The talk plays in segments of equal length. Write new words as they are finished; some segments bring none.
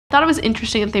thought it was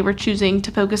interesting that they were choosing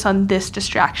to focus on this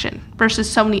distraction versus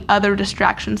so many other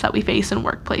distractions that we face in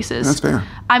workplaces. That's fair.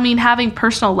 I mean, having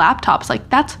personal laptops, like,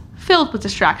 that's filled with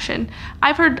distraction.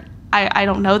 I've heard, I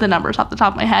don't know the numbers off the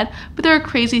top of my head, but there are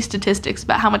crazy statistics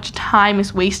about how much time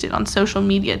is wasted on social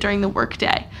media during the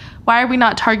workday. Why are we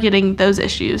not targeting those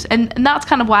issues? And that's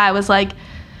kind of why I was like,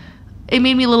 it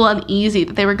made me a little uneasy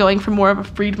that they were going for more of a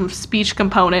freedom of speech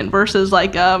component versus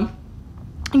like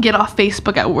get off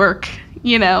Facebook at work,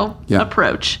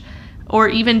 approach. Or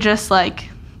even just like,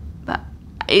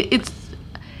 it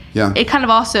kind of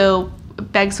also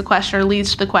begs the question or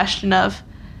leads to the question of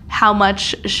how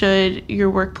much should your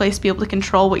workplace be able to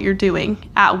control what you're doing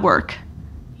at work?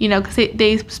 Because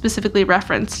they specifically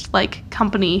referenced like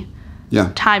company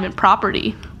time and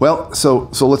property. Well, so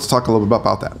let's talk a little bit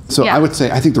about that. So I would say,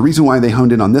 I think the reason why they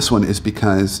honed in on this one is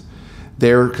because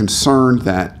they're concerned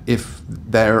that if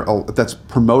that's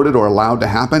promoted or allowed to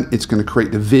happen, it's going to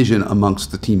create division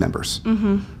amongst the team members,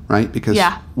 right? Because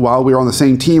while we're on the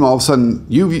same team, all of a sudden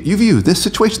you view this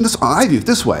situation I view it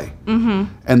this way, and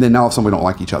then now all of a sudden we don't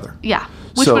like each other. Yeah,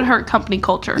 which would hurt company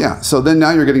culture. Yeah, so then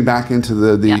now you're getting back into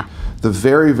the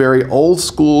very, very old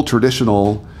school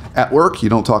traditional. At work, you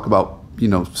don't talk about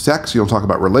sex, you don't talk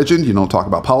about religion, you don't talk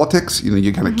about politics.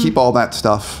 You kind of keep all that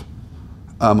stuff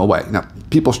away. Now,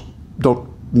 people don't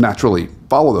naturally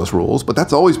follow those rules, but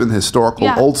that's always been the historical,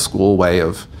 old school way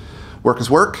of work is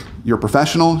work. You're a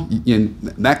professional.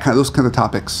 Those kind of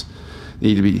topics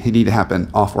need to happen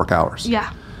off work hours.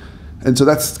 Yeah. And so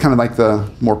that's kind of like the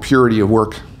more purity of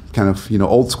work, kind of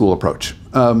old school approach,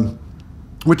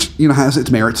 which has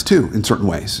its merits too in certain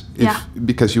ways.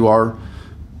 Because you are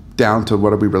down to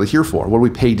what are we really here for? What are we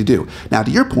paid to do? Now, to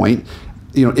your point,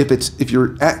 if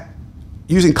you're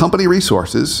using company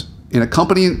resources in a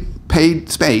company paid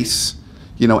space,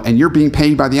 and you're being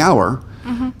paid by the hour,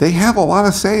 they have a lot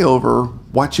of say over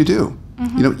what you do.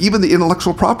 Even the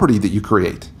intellectual property that you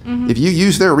create. If you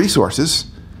use their resources,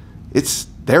 it's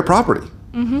their property.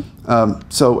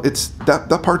 So it's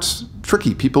that part's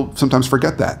tricky. People sometimes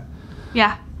forget that.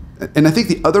 Yeah. And I think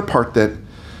the other part that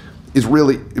is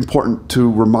really important to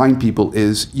remind people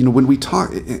is, when we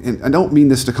talk, and I don't mean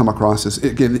this to come across as,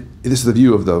 again, this is the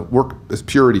view of the work as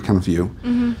purity kind of view,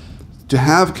 to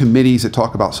have committees that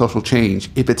talk about social change,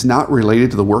 if it's not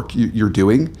related to the work you're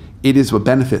doing, it is a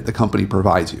benefit the company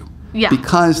provides you. Yeah.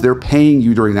 Because they're paying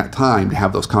you during that time to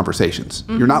have those conversations.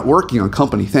 You're not working on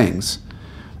company things,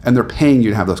 and they're paying you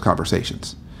to have those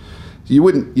conversations. You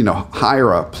wouldn't,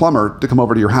 hire a plumber to come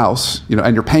over to your house,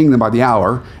 and you're paying them by the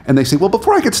hour, and they say, well,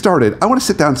 before I get started, I want to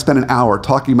sit down and spend an hour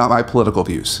talking about my political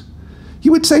views.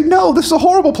 You would say, no, this is a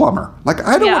horrible plumber. Like,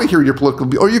 I don't want to hear your political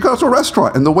views. Or you go to a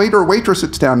restaurant, and the waiter or waitress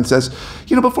sits down and says,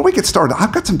 before we get started,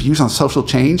 I've got some views on social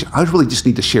change I really just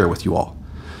need to share with you all.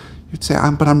 You'd say,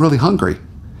 but I'm really hungry.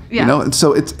 And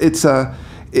so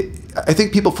I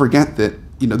think people forget that,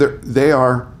 they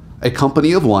are a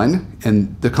company of one,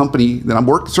 and the company that I'm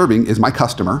serving is my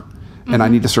customer, and I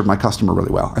need to serve my customer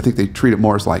really well. I think they treat it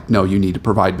more as like, no, you need to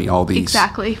provide me all these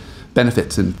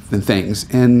benefits and things,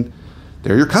 and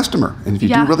they're your customer. And if you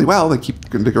do really well, they're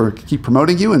going to keep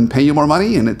promoting you and pay you more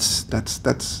money, and that's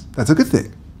a good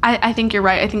thing. I think you're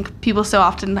right. I think people so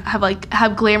often have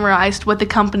glamorized what the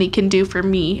company can do for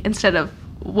me instead of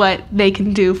what they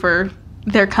can do for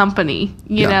their company,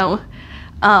 you know.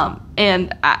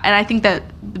 And I think that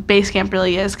Basecamp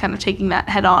really is kind of taking that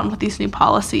head on with these new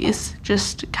policies,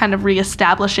 just kind of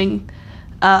reestablishing,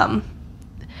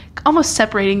 almost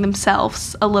separating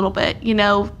themselves a little bit.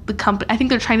 The company. I think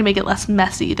they're trying to make it less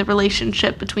messy, the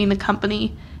relationship between the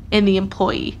company and the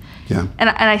employee. Yeah. And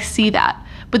I see that,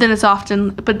 but then it's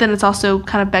also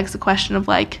kind of begs the question of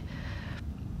like,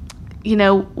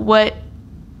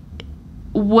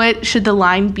 what should the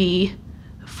line be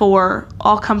for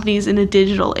all companies in a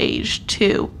digital age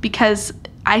too? Because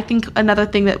I think another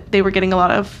thing that they were getting a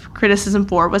lot of criticism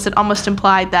for was it almost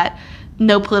implied that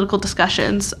no political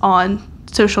discussions on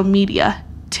social media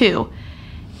too.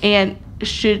 And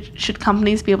should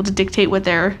companies be able to dictate what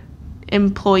their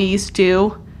employees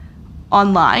do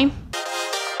online?